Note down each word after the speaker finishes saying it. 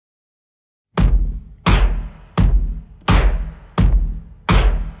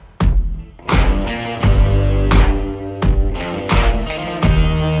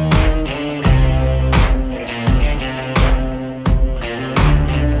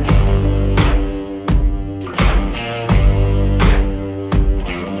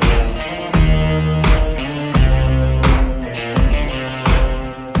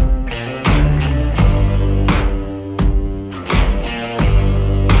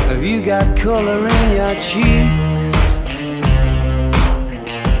Have you got color in your cheeks?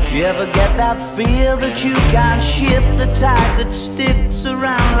 Do you ever get that feel that you can't shift, the tide that sticks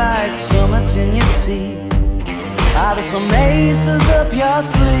around like summits in your teeth? Are there some aces up your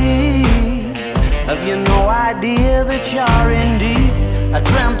sleeve? Have you no idea that you're in deep? I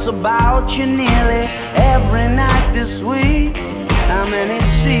dreamt about you nearly every night this week. How many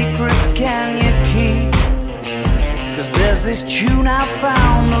secrets can you keep? Cause there's this tune I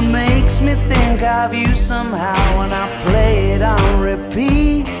found that makes me think of you somehow, and I play it on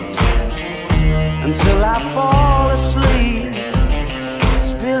repeat until I fall asleep,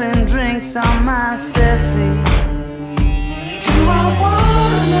 spilling drinks on my settee. Do I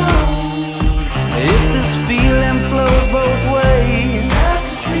wanna know if this feeling flows both ways? Sad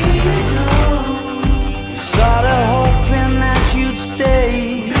to see you go. Sorta hoping that you'd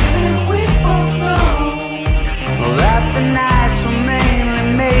stay. Maybe we both know that the nights were mainly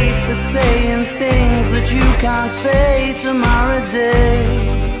made for saying things that you can't say tomorrow day.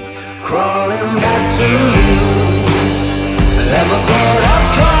 Crawling back to you, never thought I'd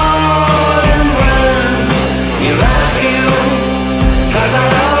call and run. You love you, cause I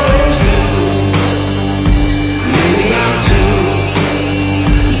always do. Maybe I'm too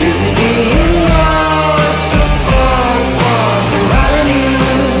busy being lost to fall for somebody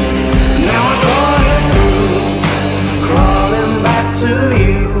new. Now I thought it through, crawling back to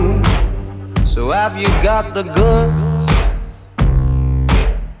you. So have you got the goods?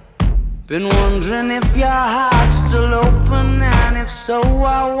 Been wondering if your heart's still open, and if so,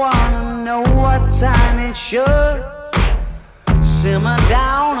 I wanna know what time it should. Simmer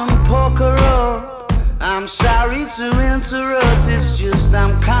down and poker up. I'm sorry to interrupt, it's just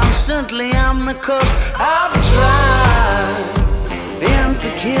I'm constantly on the cusp. I've tried to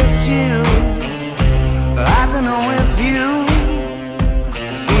kiss you. I don't know if you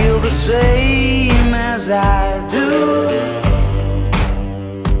feel the same as I do.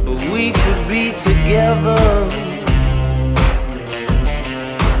 We could be together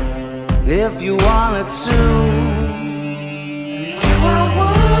if you wanted to. Do I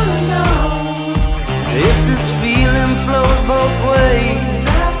wanna know if this feeling flows both ways?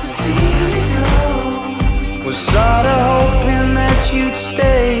 Sad to see you go. Was sorta hoping that you'd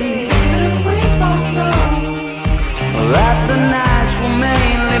stay.